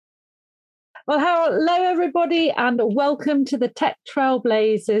Well, hello, everybody, and welcome to the Tech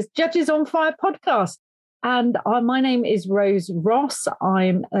Trailblazers Judges on Fire podcast. And my name is Rose Ross.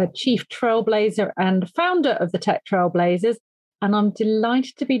 I'm a Chief Trailblazer and founder of the Tech Trailblazers. And I'm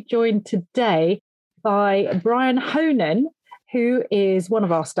delighted to be joined today by Brian Honan, who is one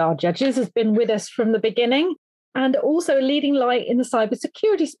of our star judges, has been with us from the beginning, and also a leading light in the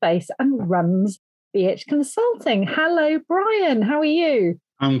cybersecurity space and runs BH Consulting. Hello, Brian. How are you?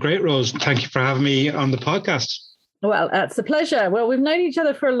 I'm great, Rose. Thank you for having me on the podcast. Well, that's a pleasure. Well, we've known each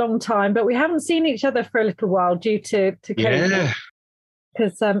other for a long time, but we haven't seen each other for a little while due to COVID. Yeah.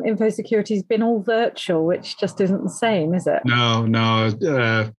 Because InfoSecurity has been all virtual, which just isn't the same, is it? No.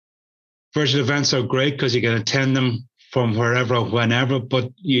 Virtual events are great because you can attend them from wherever, whenever,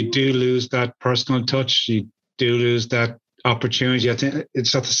 but you do lose that personal touch. You do lose that opportunity. I think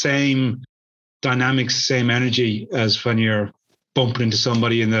it's not the same dynamics, same energy as when you're bumping into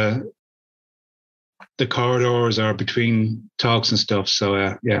somebody in the corridors or between talks and stuff.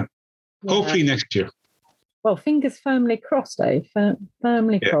 So, yeah. Hopefully next year. Well, fingers firmly crossed, eh?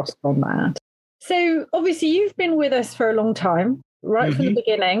 Firmly crossed on that. So, obviously, you've been with us for a long time, right from the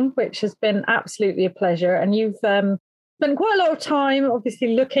beginning, which has been absolutely a pleasure. And you've spent quite a lot of time,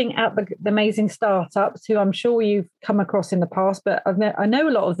 obviously, looking at the amazing startups who I'm sure you've come across in the past, but I know a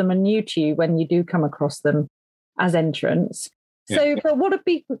lot of them are new to you when you do come across them as entrants. So, but what would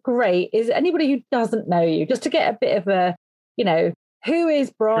be great is anybody who doesn't know you, just to get a bit of a, who is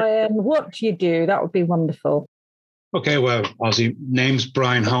Brian? What do you do? That would be wonderful. Okay, well, obviously, name's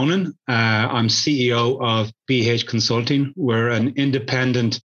Brian Honan. I'm CEO of BH Consulting. We're an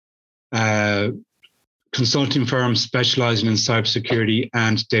independent consulting firm specializing in cybersecurity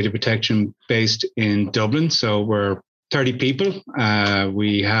and data protection based in Dublin. So we're 30 people.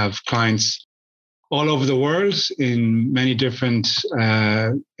 We have clients all over the world in many different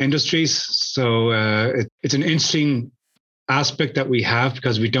industries. So it's an interesting aspect that we have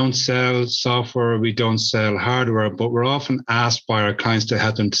because we don't sell software, we don't sell hardware, but we're often asked by our clients to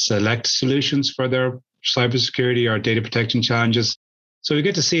help them to select solutions for their cybersecurity or data protection challenges. So we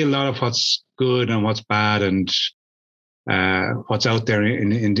get to see a lot of what's good and what's bad and what's out there in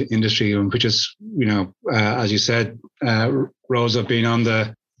the industry, which is, as you said, Rose, I've been on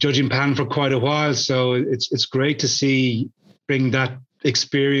the judging panel for quite a while. So it's great to bring that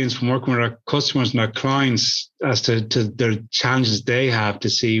experience from working with our customers and our clients as to their challenges they have, to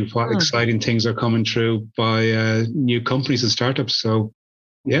see what exciting things are coming through by new companies and startups. So,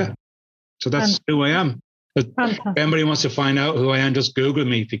 yeah. So that's who I am. But if anybody wants to find out who I am, just Google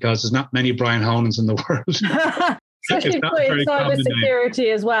me, because there's not many Brian Honans in the world. Especially put in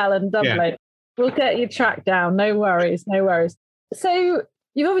cybersecurity as well and Dublin. Yeah. We'll get you tracked down. No worries. So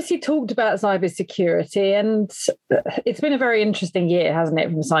you've obviously talked about cybersecurity, and it's been a very interesting year, hasn't it,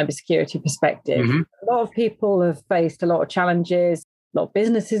 from a cybersecurity perspective? A lot of people have faced a lot of challenges. A lot of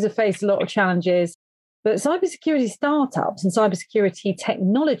businesses have faced a lot of challenges. But cybersecurity startups and cybersecurity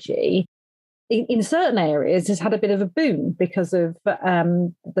technology in certain areas has had a bit of a boom because of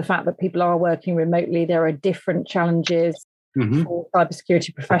the fact that people are working remotely. There are different challenges for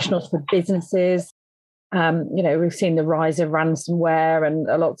cybersecurity professionals, for businesses. We've seen the rise of ransomware and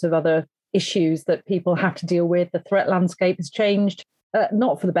lots of other issues that people have to deal with. The threat landscape has changed,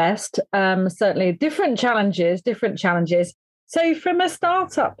 not for the best. Certainly different challenges. So from a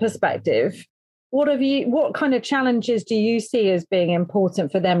startup perspective, what kind of challenges do you see as being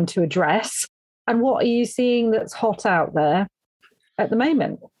important for them to address? And what are you seeing that's hot out there at the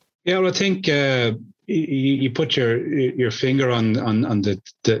moment? Yeah, well, I think you put your finger on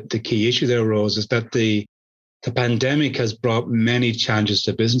the key issue there, Rose, is that the pandemic has brought many challenges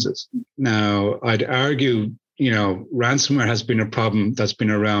to businesses. Now, I'd argue, ransomware has been a problem that's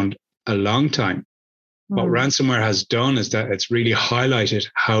been around a long time. What ransomware has done is that it's really highlighted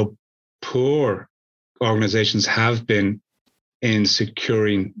how poor organizations have been in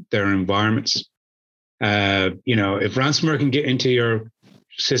securing their environments. If ransomware can get into your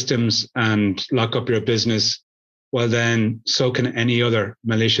systems and lock up your business, well, then so can any other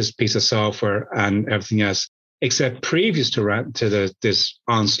malicious piece of software and everything else. Except previous to this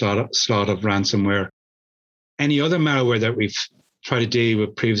onslaught of ransomware, any other malware that we've tried to deal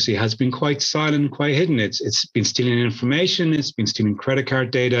with previously has been quite silent, quite hidden. It's been stealing information, it's been stealing credit card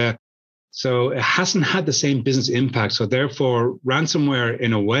data. So it hasn't had the same business impact. So therefore, ransomware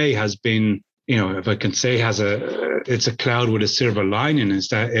in a way has been, if I can say, it's a cloud with a silver lining, is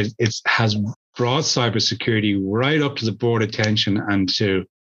that it has brought cybersecurity right up to the board attention and to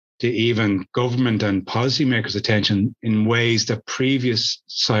even government and policymakers' attention in ways that previous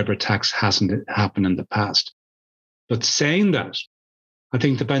cyber attacks hasn't happened in the past. But saying that, I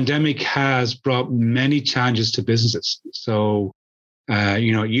think the pandemic has brought many challenges to businesses. So,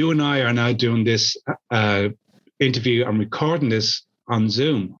 you and I are now doing this interview and recording this on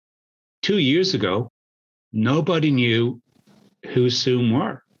Zoom. 2 years ago, nobody knew who Zoom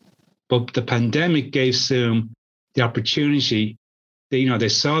were, but the pandemic gave Zoom the opportunity. They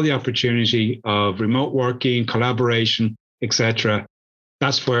saw the opportunity of remote working, collaboration, etc.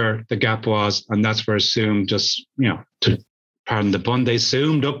 That's where the gap was, and that's where Zoom just, to pardon the pun, they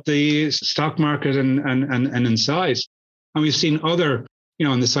zoomed up the stock market and in size. And we've seen other,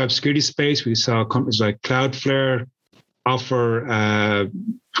 in the cybersecurity space, we saw companies like Cloudflare offer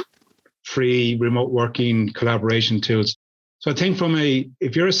free remote working collaboration tools. So I think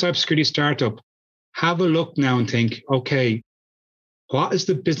if you're a cybersecurity startup, have a look now and think, okay, what is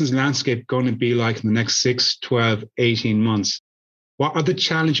the business landscape going to be like in the next 6, 12, 18 months? What are the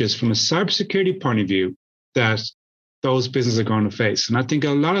challenges from a cybersecurity point of view that those businesses are going to face? And I think a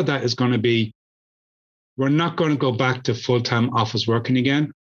lot of that is going to be, we're not going to go back to full-time office working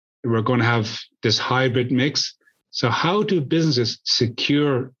again. We're going to have this hybrid mix. So how do businesses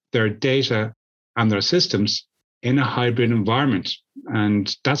secure their data and their systems in a hybrid environment?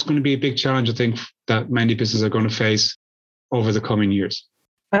 And that's going to be a big challenge, I think, that many businesses are going to face over the coming years.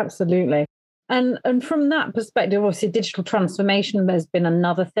 Absolutely. And from that perspective, obviously, digital transformation has been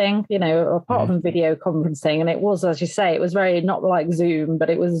another thing, apart from video conferencing. And it was, as you say, it was very not like Zoom, but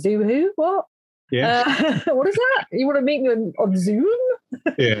it was Zoom who? What? Yeah. What is that? You want to meet me on Zoom?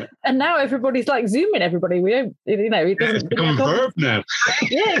 Yeah. And now everybody's like Zooming everybody. We don't, it doesn't. It's become a verb now.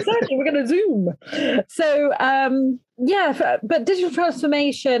 Yeah, exactly. We're going to Zoom. So, but digital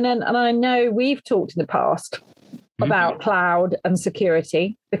transformation, and I know we've talked in the past about cloud and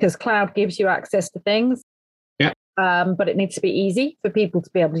security, because cloud gives you access to things. Yeah. But it needs to be easy for people to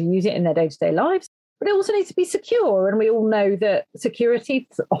be able to use it in their day-to-day lives. But it also needs to be secure. And we all know that security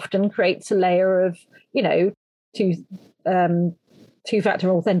often creates a layer of, two-factor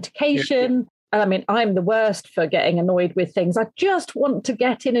authentication. Yeah. And I mean, I'm the worst for getting annoyed with things. I just want to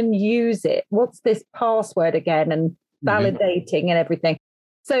get in and use it. What's this password again? And validating and everything.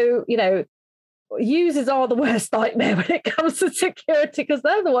 So, users are the worst nightmare when it comes to security, because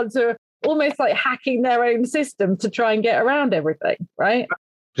they're the ones who are almost like hacking their own system to try and get around everything, right?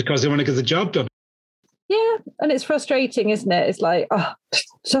 Because they want to get the job done. Yeah, and it's frustrating, isn't it? It's like,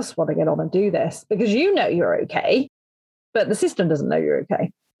 just want to get on and do this because you're okay, but the system doesn't know you're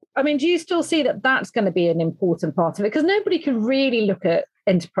okay. I mean, do you still see that that's going to be an important part of it? Because nobody can really look at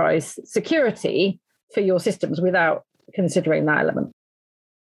enterprise security for your systems without considering that element.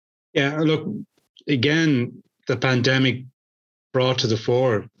 Yeah, look, again, the pandemic brought to the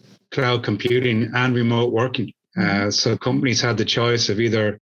fore cloud computing and remote working. So companies had the choice of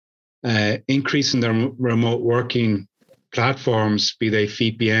either increasing their remote working platforms, be they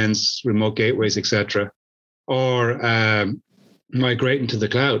VPNs, remote gateways, etc., or migrating to the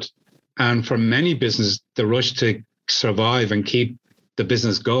cloud. And for many businesses, the rush to survive and keep the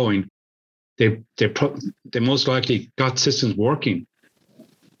business going, they most likely got systems working.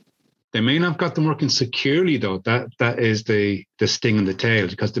 They may not have got them working securely, though. That is the sting in the tail,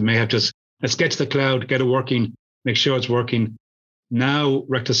 because they may have just, let's get to the cloud, get it working, make sure it's working. Now,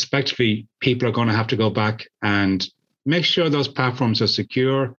 retrospectively, people are going to have to go back and make sure those platforms are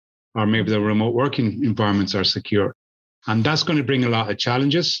secure, or maybe the remote working environments are secure. And that's going to bring a lot of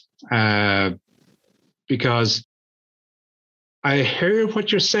challenges, because I hear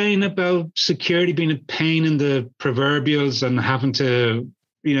what you're saying about security being a pain in the proverbials and having to,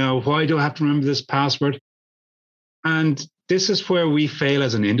 why do I have to remember this password? And this is where we fail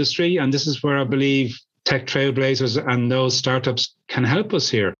as an industry. And this is where I believe Tech Trailblazers and those startups can help us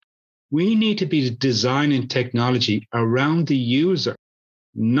here. We need to be designing technology around the user,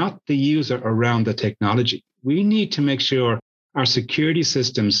 not the user around the technology. We need to make sure our security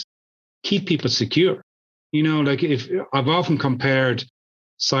systems keep people secure. If I've often compared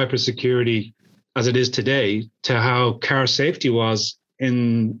cybersecurity as it is today to how car safety was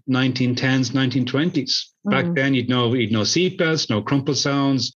in 1910s, 1920s. Back then, you'd know seatbelts, no crumple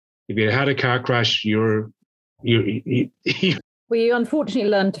zones. If you had a car crash, you unfortunately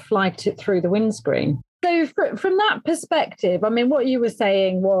learned to fly through the windscreen. So from that perspective, I mean, what you were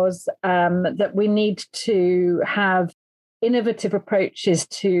saying was that we need to have innovative approaches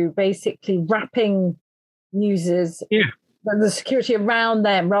to basically wrapping users, the security around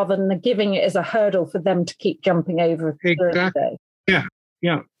them, rather than giving it as a hurdle for them to keep jumping over. Exactly. Yeah.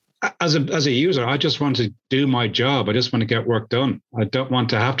 As a user, I just want to do my job. I just want to get work done. I don't want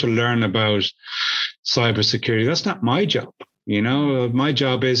to have to learn about cybersecurity. That's not my job. My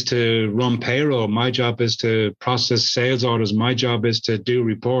job is to run payroll. My job is to process sales orders. My job is to do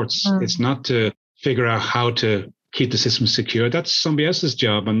reports. It's not to figure out how to keep the system secure. That's somebody else's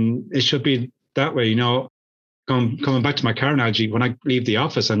job. And it should be that way. Coming back to my car analogy, when I leave the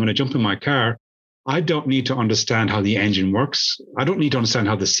office, I'm going to jump in my car. I don't need to understand how the engine works. I don't need to understand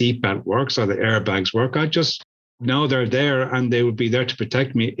how the seatbelt works or the airbags work. I just know they're there and they will be there to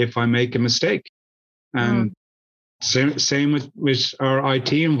protect me if I make a mistake. And same with our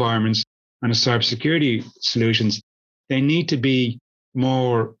IT environments and the cybersecurity solutions. They need to be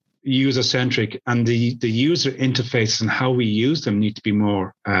more user-centric, and the user interface and how we use them need to be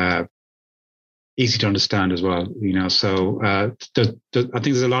more easy to understand as well. So I think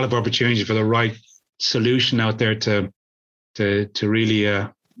there's a lot of opportunity for the right solution out there to really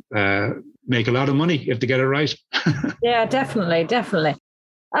make a lot of money if they get it right. Yeah, definitely.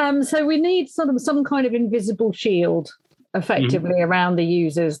 So we need sort of some kind of invisible shield effectively around the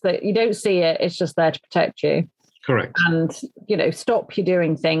users, that you don't see it, it's just there to protect you. Correct. And, stop you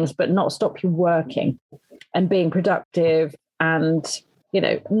doing things, but not stop you working and being productive and,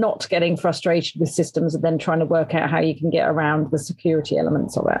 not getting frustrated with systems and then trying to work out how you can get around the security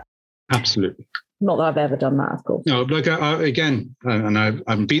elements of it. Absolutely. Not that I've ever done that, of course. No, like again, and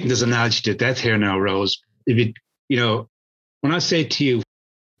I'm beating this analogy to death here now, Rose. If when I say to you,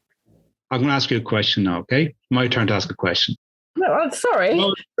 I'm going to ask you a question now, okay? My turn to ask a question. No, I'm sorry.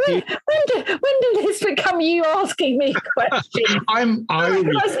 Well, when did this become you asking me questions? I'm Irish.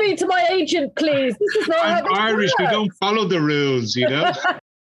 Can I speak to my agent, please? This is not I'm Irish. We don't follow the rules,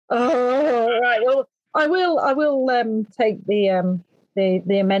 Oh, right. Well, I will take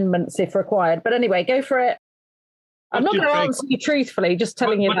the amendments if required. But anyway, go for it. I'm not going to answer you truthfully, just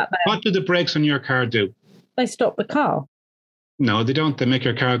telling you that. What do the brakes on your car do? They stop the car. No, they don't. They make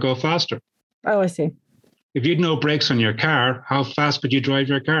your car go faster. Oh, I see. If you had no brakes on your car, how fast would you drive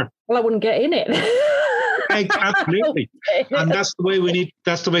your car? Well, I wouldn't get in it. Absolutely. And that's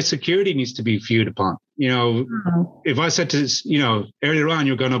the way security needs to be viewed upon. If I said to, earlier on,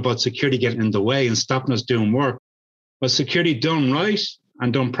 you're going about security getting in the way and stopping us doing work, but security done right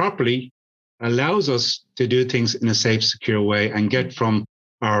and done properly allows us to do things in a safe, secure way and get from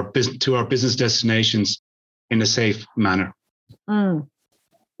our business to our business destinations in a safe manner.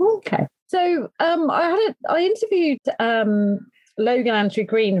 Okay. So I interviewed Logan Andrew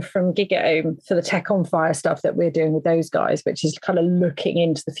Green from Gigaome for the Tech on Fire stuff that we're doing with those guys, which is kind of looking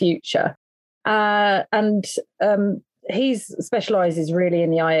into the future. And he specializes really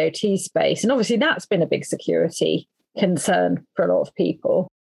in the IoT space. And obviously that's been a big security concern for a lot of people.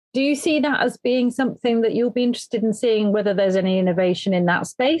 Do you see that as being something that you'll be interested in seeing, whether there's any innovation in that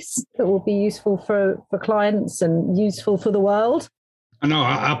space that will be useful for clients and useful for the world? No,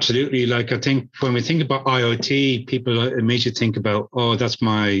 absolutely. Like, I think when we think about IoT, people immediately think about, oh, that's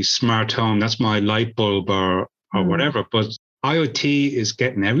my smart home, that's my light bulb or whatever. But IoT is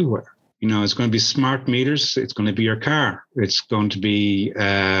getting everywhere. It's going to be smart meters. It's going to be your car. It's going to be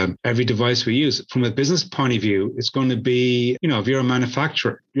every device we use. From a business point of view, it's going to be, if you're a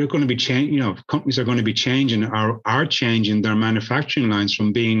manufacturer, you're going to be companies are going to be changing or are changing their manufacturing lines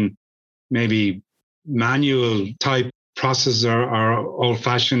from being maybe manual type processes or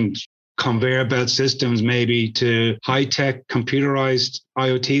old-fashioned conveyor belt systems maybe to high-tech computerized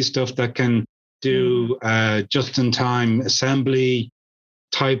IoT stuff that can do just-in-time assembly,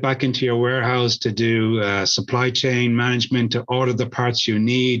 tie back into your warehouse to do supply chain management, to order the parts you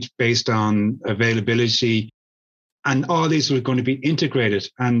need based on availability. And all these are going to be integrated.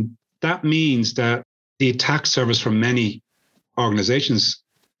 And that means that the attack surface for many organizations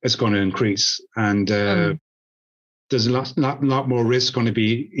is going to increase. And there's a lot more risk going to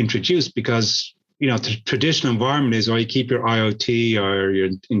be introduced because, the traditional environment is, you keep your IoT or your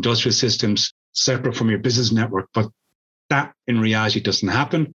industrial systems separate from your business network. But that in reality doesn't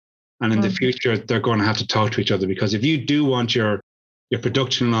happen. And in the future, they're going to have to talk to each other, because if you do want your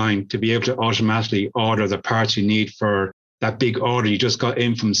production line to be able to automatically order the parts you need for that big order you just got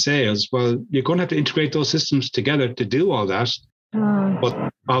in from sales, well, you're going to have to integrate those systems together to do all that.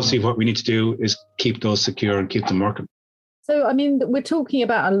 But obviously what we need to do is keep those secure and keep them working. So, we're talking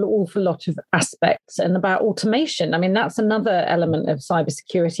about an awful lot of aspects and about automation. That's another element of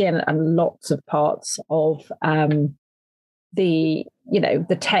cybersecurity and lots of parts of the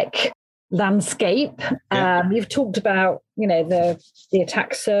tech landscape. You've talked about, the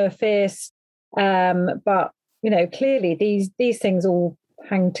attack surface, but, clearly these things all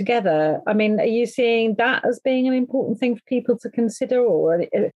hang together. Are you seeing that as being an important thing for people to consider, or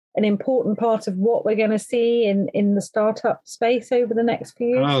an important part of what we're going to see in the startup space over the next few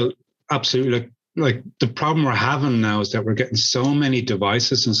years? Oh, absolutely. like the problem we're having now is that we're getting so many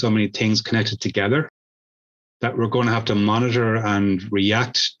devices and so many things connected together that we're going to have to monitor and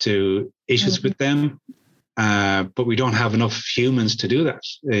react to issues with them. But we don't have enough humans to do that.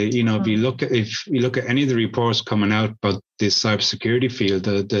 If you look at any of the reports coming out about this cybersecurity field,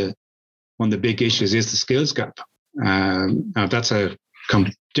 the one of the big issues is the skills gap. Now that's a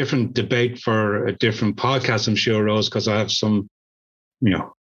different debate for a different podcast, I'm sure, Rose, because I have some,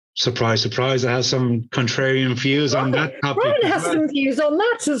 surprise, I have some contrarian views on that topic. Brian has some views on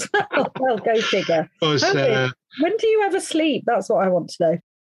that as well. Well, go figure. When do you ever sleep? That's what I want to know.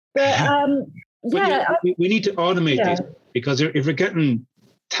 But we need to automate this, because if we're getting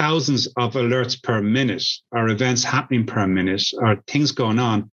thousands of alerts per minute, or events happening per minute, or things going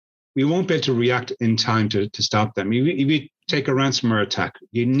on, we won't be able to react in time to stop them. If you take a ransomware attack,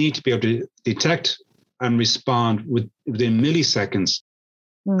 you need to be able to detect and respond within milliseconds.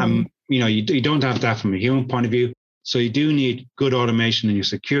 You don't have that from a human point of view. So you do need good automation in your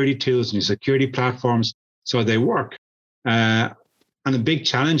security tools and your security platforms so they work. And the big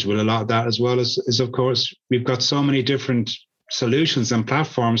challenge with a lot of that as well is of course, we've got so many different solutions and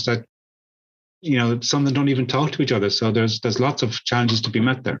platforms that, some of them don't even talk to each other. So there's lots of challenges to be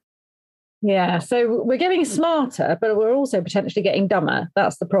met there. Yeah, so we're getting smarter, but we're also potentially getting dumber.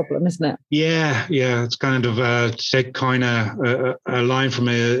 That's the problem, isn't it? Yeah. It's kind of a line from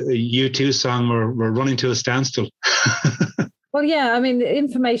a U2 song, we're running to a standstill. Well, yeah, I mean,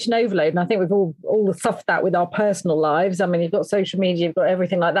 information overload, and I think we've all suffered that with our personal lives. I mean, you've got social media, you've got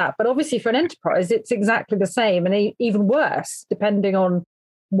everything like that. But obviously for an enterprise, it's exactly the same, and even worse, depending on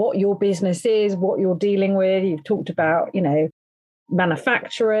what your business is, what you're dealing with. You've talked about,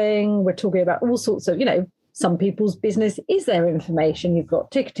 manufacturing. We're talking about all sorts of, some people's business is their information. You've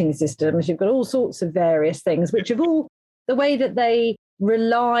got ticketing systems. You've got all sorts of various things, which have all, the way that they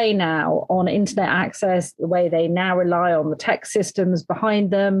rely now on internet access, the way they now rely on the tech systems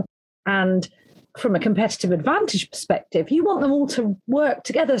behind them. And from a competitive advantage perspective, you want them all to work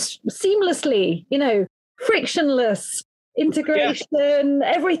together seamlessly, frictionless integration.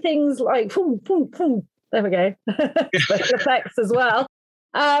 Everything's like, boom, boom, boom. There we go. Special effects as well.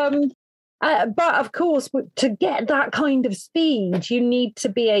 But of course, to get that kind of speed, you need to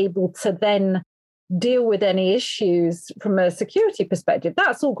be able to then deal with any issues from a security perspective.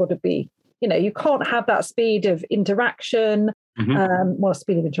 That's all got to be, you can't have that speed of interaction,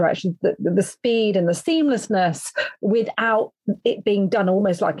 speed of interaction, the speed and the seamlessness without it being done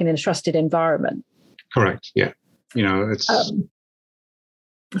almost like in a trusted environment. Correct. Yeah. It's.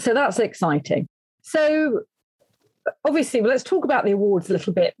 So that's exciting. So obviously, let's talk about the awards a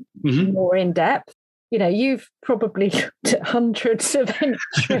little bit more in depth. You've probably looked at hundreds of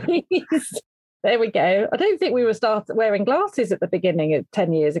entries. There we go. I don't think we were started wearing glasses at the beginning of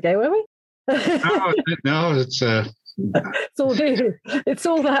 10 years ago, were we? No, it's all new. It's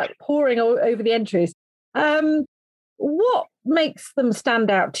all that pouring over the entries. What makes them stand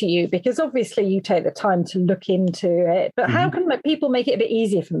out to you? Because obviously you take the time to look into it, but how can people make it a bit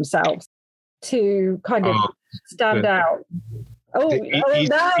easier for themselves to kind of stand out? Now we've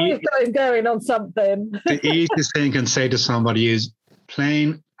got him going on something. The easiest thing I can say to somebody is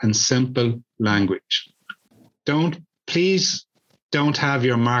plain and simple language. Please don't have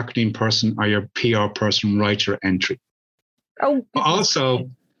your marketing person or your PR person write your entry.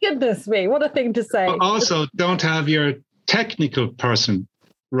 Goodness me, what a thing to say. Also, don't have your technical person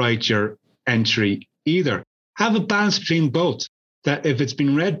write your entry either. Have a balance between both. That if it's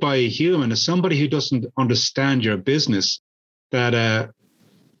been read by a human, as somebody who doesn't understand your business, that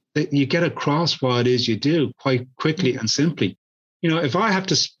you get across what it is you do quite quickly and simply. If I have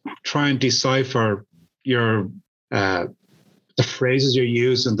to try and decipher your the phrases you're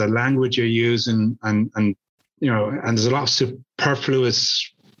using, the language you're using, and there's a lot of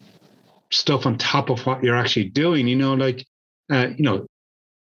superfluous stuff on top of what you're actually doing,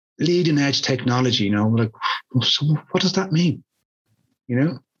 leading edge technology, so what does that mean?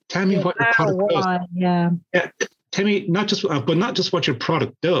 Tell me what your product does. Yeah. Tell me not just what your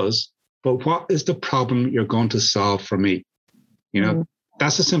product does, but what is the problem you're going to solve for me?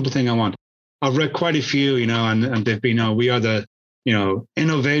 That's the simple thing I want. I've read quite a few, and they've been, we are the,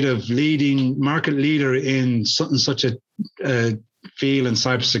 innovative leading market leader in such a field in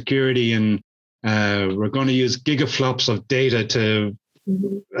cybersecurity, and we're going to use gigaflops of data to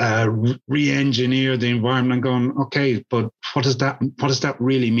re-engineer the environment. I'm going, okay, but what does that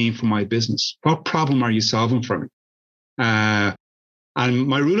really mean for my business? What problem are you solving for me? And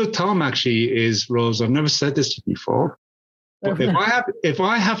my rule of thumb actually is, Rose, I've never said this to you before, but if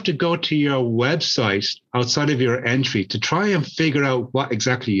I have to go to your website outside of your entry to try and figure out what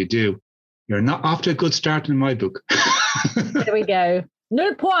exactly you do, you're not off to a good start in my book. There we go.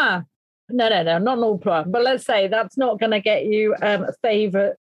 Nul point. No, not nul point. But let's say that's not going to get you a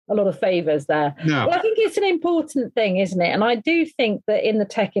lot of favors there. No. Well, I think it's an important thing, isn't it? And I do think that in the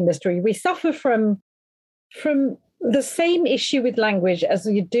tech industry, we suffer from the same issue with language as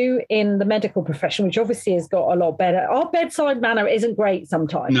you do in the medical profession, which obviously has got a lot better. Our bedside manner isn't great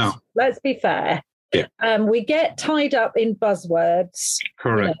sometimes. No. Let's be fair. Yeah. We get tied up in buzzwords.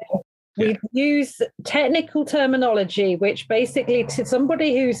 Correct. We use technical terminology, which basically to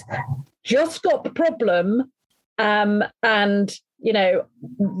somebody who's just got the problem and,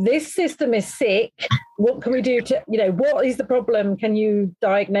 this system is sick. What can we do to, what is the problem? Can you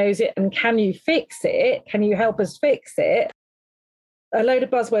diagnose it and can you fix it? Can you help us fix it? A load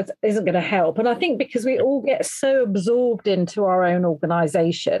of buzzwords isn't going to help. And I think because we all get so absorbed into our own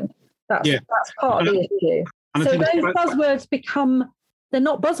organization, that's part of the issue. So those buzzwords they're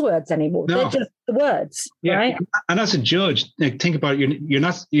not buzzwords anymore. No. They're just the words, right? And as a judge, think about it,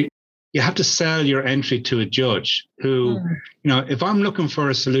 you have to sell your entry to a judge who, if I'm looking for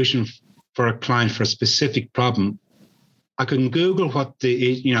a solution for a client for a specific problem, I can Google what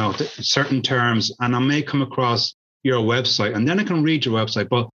the certain terms, and I may come across your website, and then I can read your website.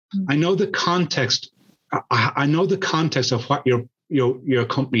 But I know the context. I know the context of what your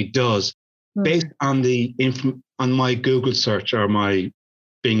company does based on on my Google search or my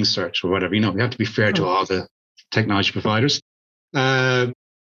Bing search or whatever. We have to be fair to all the technology providers.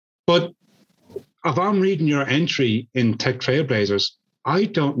 But if I'm reading your entry in Tech Trailblazers, I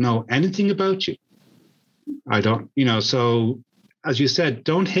don't know anything about you. I don't, so as you said,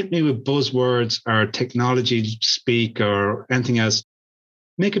 don't hit me with buzzwords or technology speak or anything else.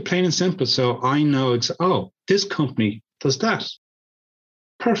 Make it plain and simple so I know, this company does that.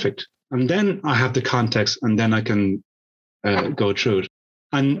 Perfect. And then I have the context and then I can go through it.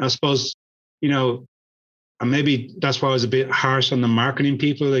 And I suppose, and maybe that's why I was a bit harsh on the marketing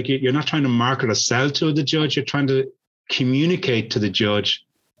people. Like you're not trying to market or sell to the judge. You're trying to communicate to the judge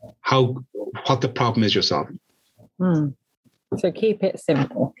what the problem is you're solving. So keep it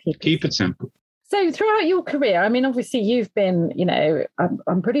simple. Keep it simple. So throughout your career, I mean, obviously you've been,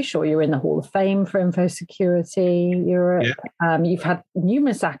 I'm pretty sure you're in the Hall of Fame for info security. You've had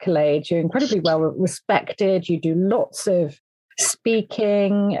numerous accolades. You're incredibly well respected. You do lots of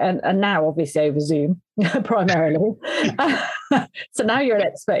speaking and now obviously over Zoom primarily. So now you're an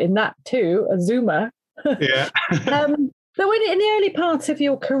expert in that too, a Zoomer. Yeah. So in the early parts of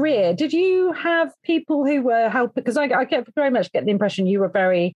your career, did you have people who were helping? Because I very much get the impression you were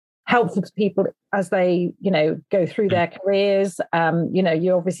very helpful to people as they, go through their careers.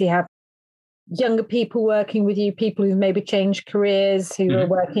 You obviously have younger people working with you, people who've maybe changed careers, who are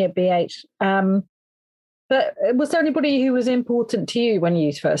working at BH. But was there anybody who was important to you when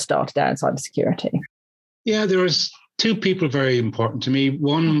you first started out in cybersecurity? Yeah, there was two people very important to me.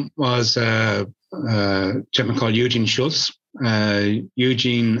 One was a gentleman called Eugene Schultz.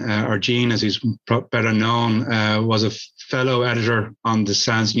 Eugene, or Gene, as he's better known, was a fellow editor on the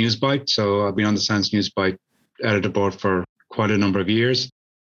Science News Bite. So I've been on the Science News Bite editor board for quite a number of years.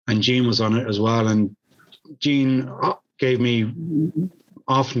 And Gene was on it as well. And Gene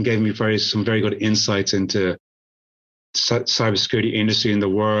often gave me some very good insights into cybersecurity industry in the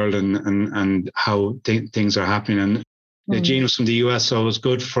world and how things are happening. And Gene was from the US, so it was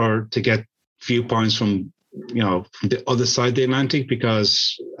good to get viewpoints from the other side of the Atlantic,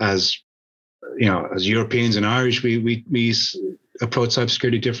 because as Europeans and Irish, we approach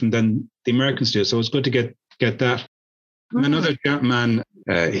cybersecurity different than the Americans do. So it's good to get that. And another gentleman,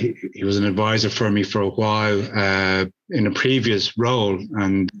 he was an advisor for me for a while in a previous role,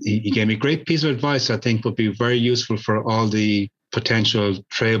 and he gave me a great piece of advice I think would be very useful for all the potential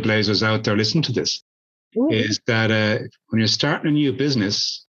trailblazers out there listening to this. Is that when you're starting a new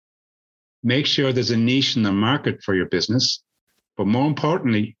business, make sure there's a niche in the market for your business, but more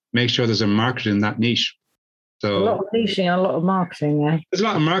importantly, make sure there's a market in that niche. So a lot of niching and a lot of marketing, yeah. There's a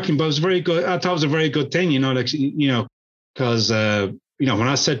lot of marketing, but it was very good. I thought it was a very good thing, because when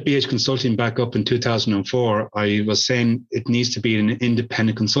I set BH Consulting back up in 2004, I was saying it needs to be an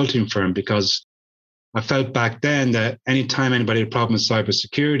independent consulting firm, because I felt back then that anytime anybody had a problem with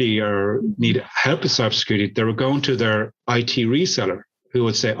cybersecurity or needed help with cybersecurity, they were going to their IT reseller who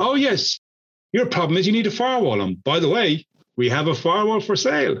would say, "Oh yes, your problem is you need a firewall. And by the way, we have a firewall for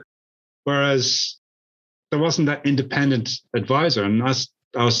sale." Whereas there wasn't that independent advisor. And that's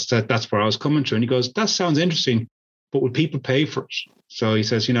where I was coming to. And he goes, "That sounds interesting, but will people pay for it?" So he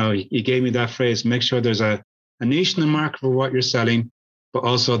says, he gave me that phrase: make sure there's a niche in the market for what you're selling, but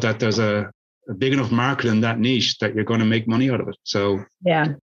also that there's a big enough market in that niche that you're going to make money out of it. So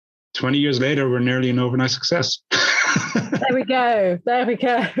yeah. 20 years later, we're nearly an overnight success. There we go.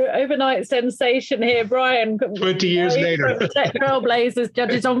 Overnight sensation here, Brian. 20 years later. Tech Trailblazers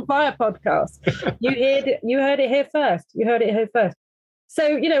Judges on Fire podcast. You heard it here first.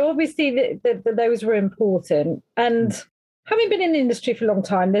 So, obviously those were important. And having been in the industry for a long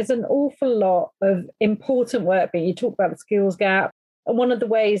time, there's an awful lot of important work. But you talk about the skills gap. And one of the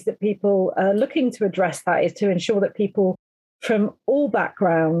ways that people are looking to address that is to ensure that people from all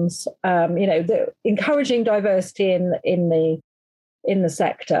backgrounds, encouraging diversity in the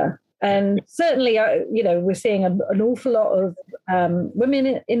sector. And certainly, we're seeing an awful lot of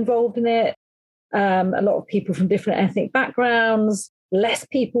women involved in it, a lot of people from different ethnic backgrounds, less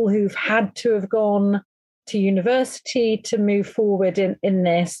people who've had to have gone to university to move forward in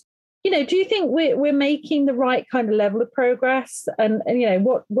this. Do you think we're making the right kind of level of progress? And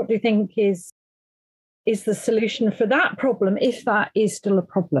what do you think is the solution for that problem, if that is still a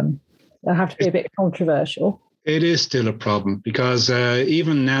problem? I have to be a bit controversial. It is still a problem because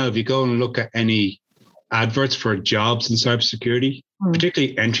even now, if you go and look at any adverts for jobs in cybersecurity,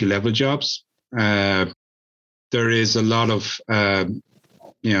 particularly entry-level jobs, there is a lot of,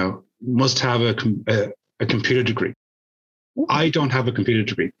 must have a computer degree. I don't have a computer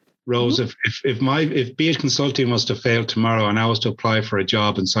degree. Rose, if BH Consulting was to fail tomorrow and I was to apply for a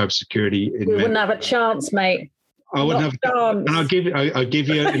job in cybersecurity, we wouldn't have a chance, mate. I wouldn't have a chance. And I'll give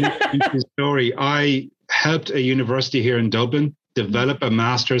you an interesting story. I helped a university here in Dublin develop a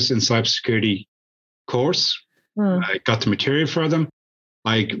master's in cybersecurity course. I got the material for them.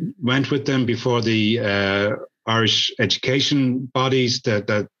 I went with them before the Irish education bodies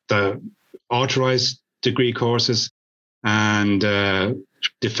that authorized degree courses and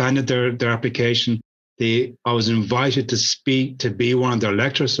defended their application. I was invited to be one of their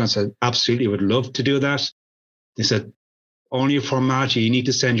lecturers. And I said, absolutely, would love to do that. They said, only a formality, you need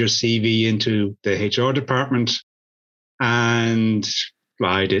to send your CV into the HR department. And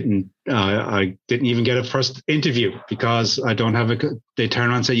I didn't even get a first interview because they turn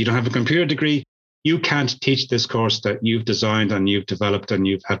around and say, you don't have a computer degree. You can't teach this course that you've designed and you've developed and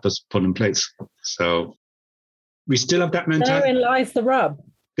you've helped us put in place. So we still have that mentality. Therein lies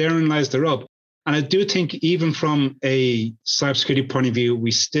the rub. And I do think even from a cybersecurity point of view,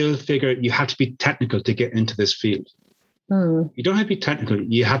 we still figure you have to be technical to get into this field. You don't have to be technical.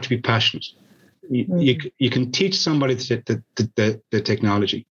 You have to be passionate. You can teach somebody the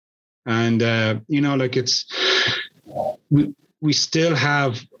technology. And, we still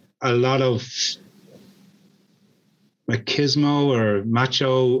have a lot of machismo or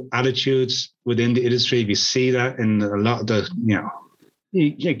macho attitudes within the industry. We see that in a lot of the,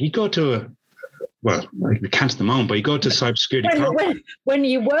 you go to we can't at the moment, but you go to cybersecurity. When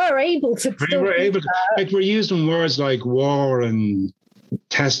you were able to. We're using words like war and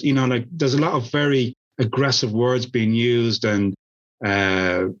test, there's a lot of very aggressive words being used and,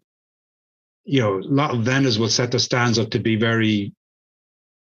 a lot of vendors will set their stands up to be very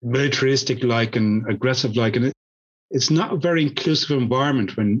militaristic like and aggressive like, and it's not a very inclusive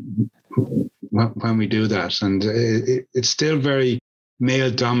environment when we do that. And it's still very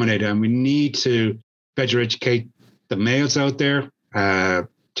male dominated, and we need to better educate the males out there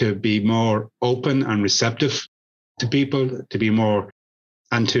to be more open and receptive to people, to be more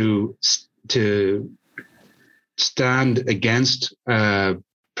and to stand against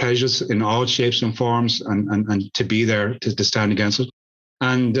prejudice in all shapes and forms, and to be there to stand against it.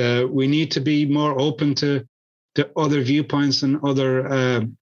 And we need to be more open to other viewpoints and other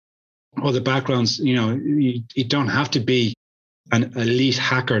backgrounds. You don't have to be an elite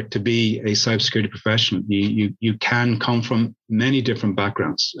hacker to be a cybersecurity professional. You can come from many different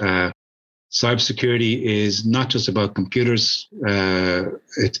backgrounds. Cybersecurity is not just about computers.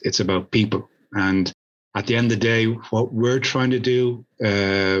 It's about people. And at the end of the day, what we're trying to do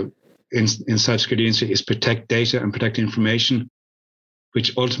in cybersecurity industry is protect data and protect information,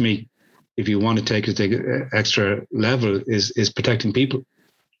 which ultimately, if you want to take it to an extra level, is protecting people.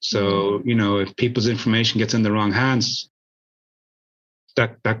 So, if people's information gets in the wrong hands,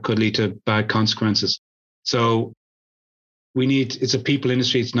 that could lead to bad consequences. So it's a people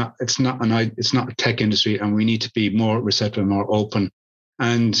industry. It's not a tech industry, and we need to be more receptive, more open,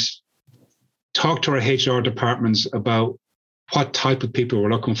 and talk to our HR departments about what type of people we're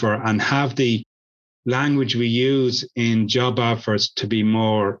looking for, and have the language we use in job offers to be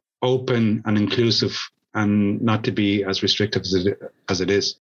more open and inclusive, and not to be as restrictive as it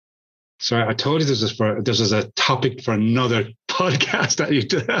is. So I told you this is a topic for another podcast that you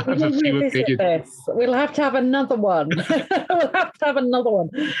have a few opinions. We'll have to have another one.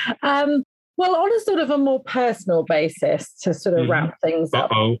 Well, Well, on a sort of a more personal basis, to sort of wrap things up,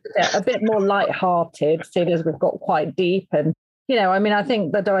 a bit more lighthearted, seeing as we've got quite deep. And, I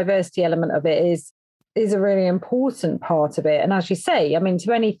think the diversity element of it is a really important part of it. And as you say,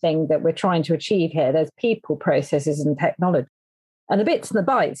 to anything that we're trying to achieve here, there's people, processes, and technology. And the bits and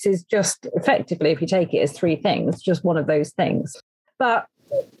the bytes is just effectively, if you take it as three things, just one of those things. But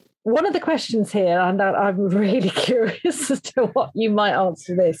one of the questions here, and I'm really curious as to what you might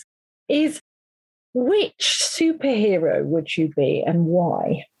answer this, is which superhero would you be and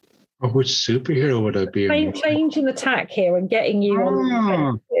why? Or which superhero would I be? Changing the tack here and getting you on the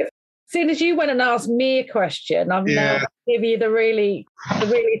defensive. As soon as you went and asked me a question, I'm now going to give you the really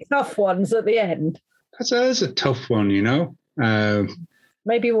tough ones at the end. That is a tough one,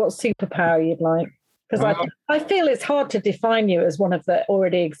 Maybe what superpower you'd like? Because I feel it's hard to define you as one of the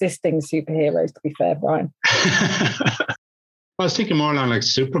already existing superheroes, to be fair, Brian. I was thinking more along like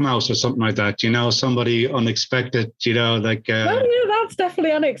Super Mouse or something like that, somebody unexpected, like... that's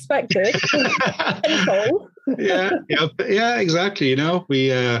definitely unexpected. yeah, exactly,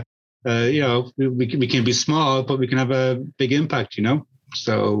 we can be small, but we can have a big impact,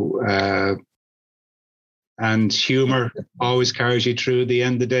 So, and humor always carries you through the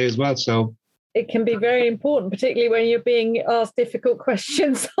end of the day as well, so... It can be very important, particularly when you're being asked difficult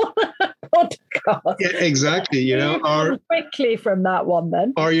questions on a podcast. Yeah, exactly. Or quickly from that one,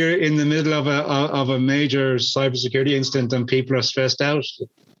 then. Or you're in the middle of a major cybersecurity incident and people are stressed out.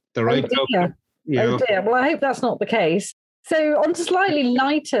 Oh dear. Well, I hope that's not the case. So, on to slightly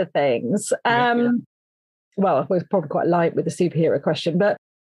lighter things. Well, we're probably quite light with the superhero question, but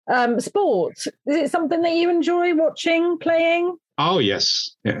sports. Is it something that you enjoy watching, playing? Oh,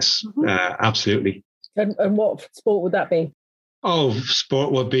 yes. Absolutely. And what sport would that be? Oh,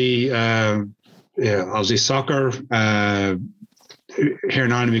 sport would be obviously soccer. Here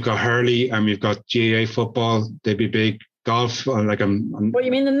in Ireland, we've got hurley and we've got GAA football. They'd be big. Golf. What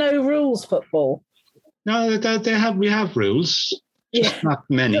you mean the no rules football? No, we have rules. Just not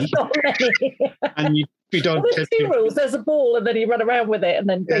many. Just not many. And we don't. There's two rules. There's a ball, and then you run around with it, and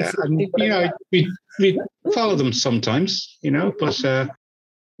then basically, we follow them sometimes, But and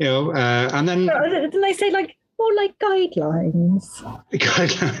then didn't they say more like guidelines?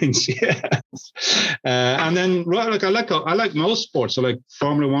 Guidelines, yes. And then I like most sports. So like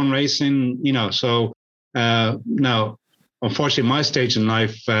Formula One racing, So now, unfortunately, my stage in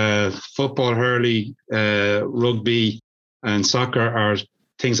life, football, hurley, rugby, and soccer are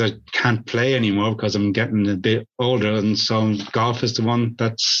things I can't play anymore because I'm getting a bit older, and so golf is the one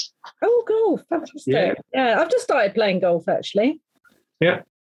that's... Oh, golf, fantastic. Yeah, I've just started playing golf, actually. Yeah.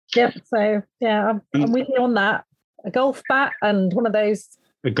 So, I'm with you on that. A golf bat and one of those...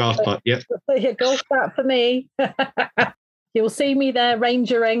 A golf bat, yeah. A golf bat for me. You'll see me there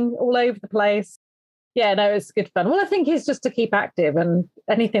rangering all over the place. Yeah, no, it's good fun. Well, I think it's just to keep active, and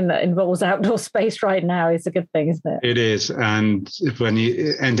anything that involves outdoor space right now is a good thing, isn't it? It is. And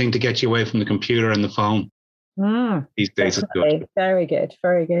anything to get you away from the computer and the phone these days is good. Very good.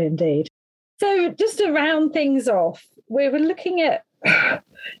 Very good indeed. So just to round things off, we were looking at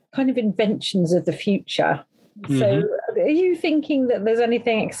kind of inventions of the future. Mm-hmm. So are you thinking that there's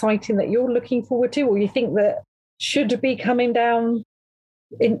anything exciting that you're looking forward to, or you think that should be coming down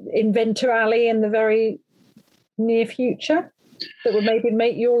Inventor Alley in the very near future that would maybe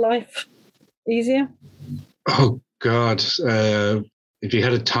make your life easier? Oh God, if you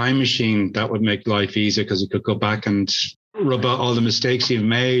had a time machine, that would make life easier because you could go back and rub out all the mistakes you've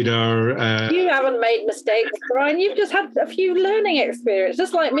made. Or you haven't made mistakes, Brian. You've just had a few learning experience,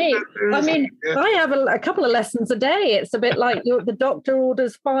 just like me. I have a couple of lessons a day. It's a bit like the doctor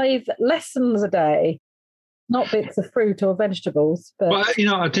orders 5 lessons a day. Not bits of fruit or vegetables, but well, I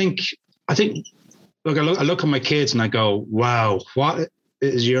think. Look, I look at my kids and I go, "Wow, what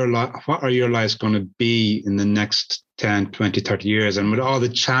are your lives going to be in the next 10, 20, 30 years?" And with all the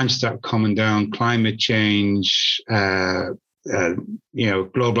challenges that are coming down, climate change,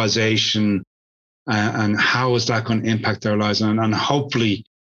 globalization, and how is that going to impact their lives? And hopefully,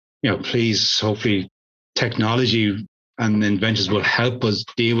 hopefully, technology and inventions will help us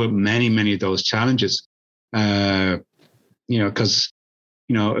deal with many, many of those challenges. Because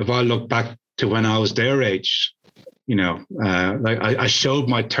if I look back to when I was their age, I showed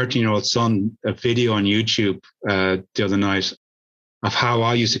my 13-year-old son a video on YouTube the other night of how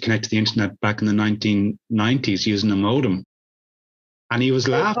I used to connect to the internet back in the 1990s using a modem, and he was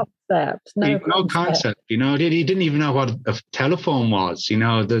laughing. No concept. He didn't even know what a telephone was,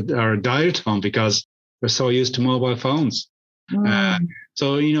 or a dial tone, because we're so used to mobile phones. And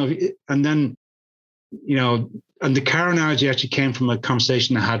then. And the car analogy actually came from a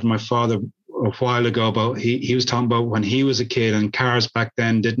conversation I had with my father a while ago about he was talking about when he was a kid and cars back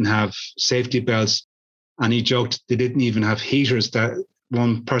then didn't have safety belts, and he joked they didn't even have heaters. That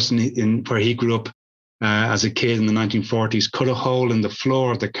one person in where he grew up as a kid in the 1940s cut a hole in the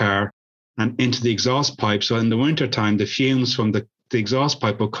floor of the car and into the exhaust pipe. So in the wintertime, the fumes from the exhaust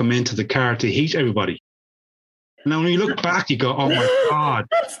pipe will come into the car to heat everybody. Now, when you look back, you go, oh my God.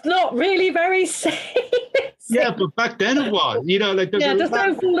 That's not really very safe. Yeah, but back then it was, like there's just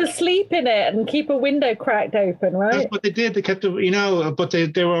don't fall asleep in it and keep a window cracked open, right? That's what they did. They kept it, but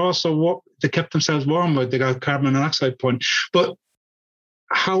they were also, they kept themselves warm, but they got carbon monoxide point. But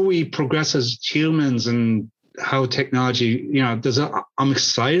how we progress as humans and how technology, I'm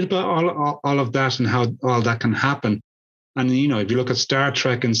excited about all of that and how all that can happen. And, if you look at Star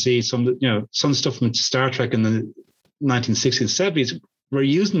Trek and see some stuff from Star Trek in the 1960s, 70s, we're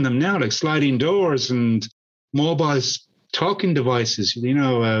using them now, like sliding doors and mobile talking devices.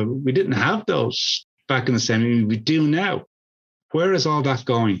 We didn't have those back in the 70s. We do now. Where is all that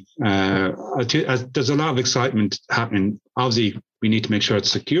going? There's a lot of excitement happening. Obviously, we need to make sure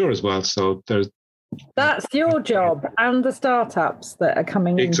it's secure as well. So that's your job, and the startups that are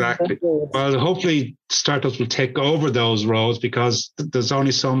coming in. Exactly. Well, hopefully startups will take over those roles because there's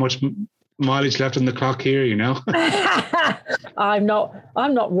only so much mileage left on the clock here, I'm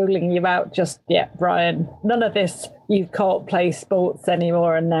not ruling you out just yet, Brian. None of this, you can't play sports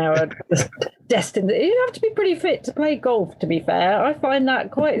anymore and now are just destined. You have to be pretty fit to play golf, to be fair. I find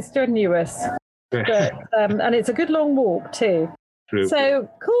that quite strenuous. But, and it's a good long walk too. True. So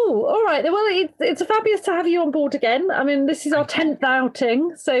cool. All right. Well, it's fabulous to have you on board again. I mean, this is our 10th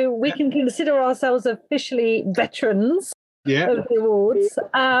outing, so we can consider ourselves officially veterans of the awards.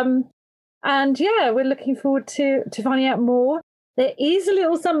 And we're looking forward to finding out more. There is a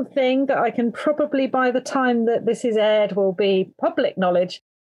little something that I can probably, by the time that this is aired, will be public knowledge.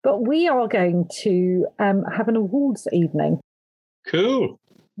 But we are going to have an awards evening. Cool.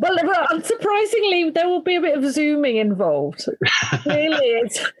 Well, unsurprisingly, there will be a bit of Zooming involved. Clearly,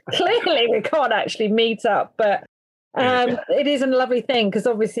 we can't actually meet up, but it is a lovely thing because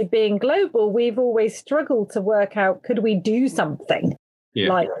obviously being global, we've always struggled to work out, could we do something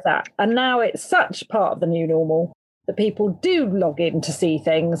like that? And now it's such part of the new normal that people do log in to see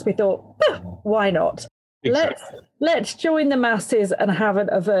things. We thought, why not? Exactly. Let's join the masses and have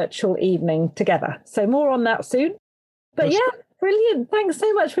a virtual evening together. So more on that soon. But brilliant. Thanks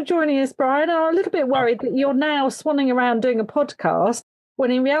so much for joining us, Brian. I'm a little bit worried that you're now swanning around doing a podcast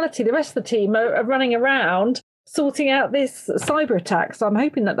when in reality the rest of the team are running around sorting out this cyber attack. So I'm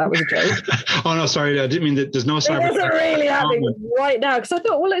hoping that was a joke. Oh, no, sorry. I didn't mean that there's no cyber attack. It isn't really happening right now because I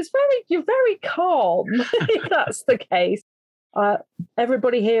thought, well, you're very calm if that's the case.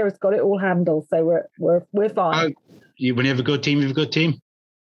 Everybody here has got it all handled, so we're fine. When you have a good team, you have a good team.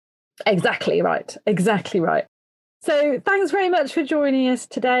 Exactly right. So thanks very much for joining us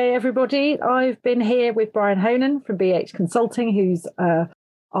today, everybody. I've been here with Brian Honan from BH Consulting, who's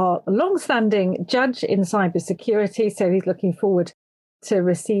our long-standing judge in cybersecurity. So he's looking forward to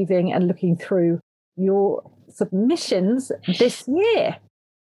receiving and looking through your submissions this year.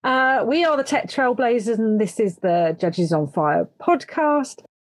 We are the Tech Trailblazers, and this is the Judges on Fire podcast.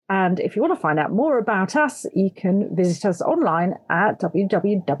 And if you want to find out more about us, you can visit us online at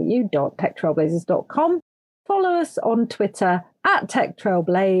www.techtrailblazers.com. Follow us on Twitter at Tech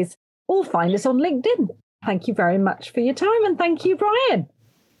Trailblaze, or find us on LinkedIn. Thank you very much for your time, and thank you, Brian.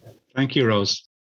 Thank you, Rose.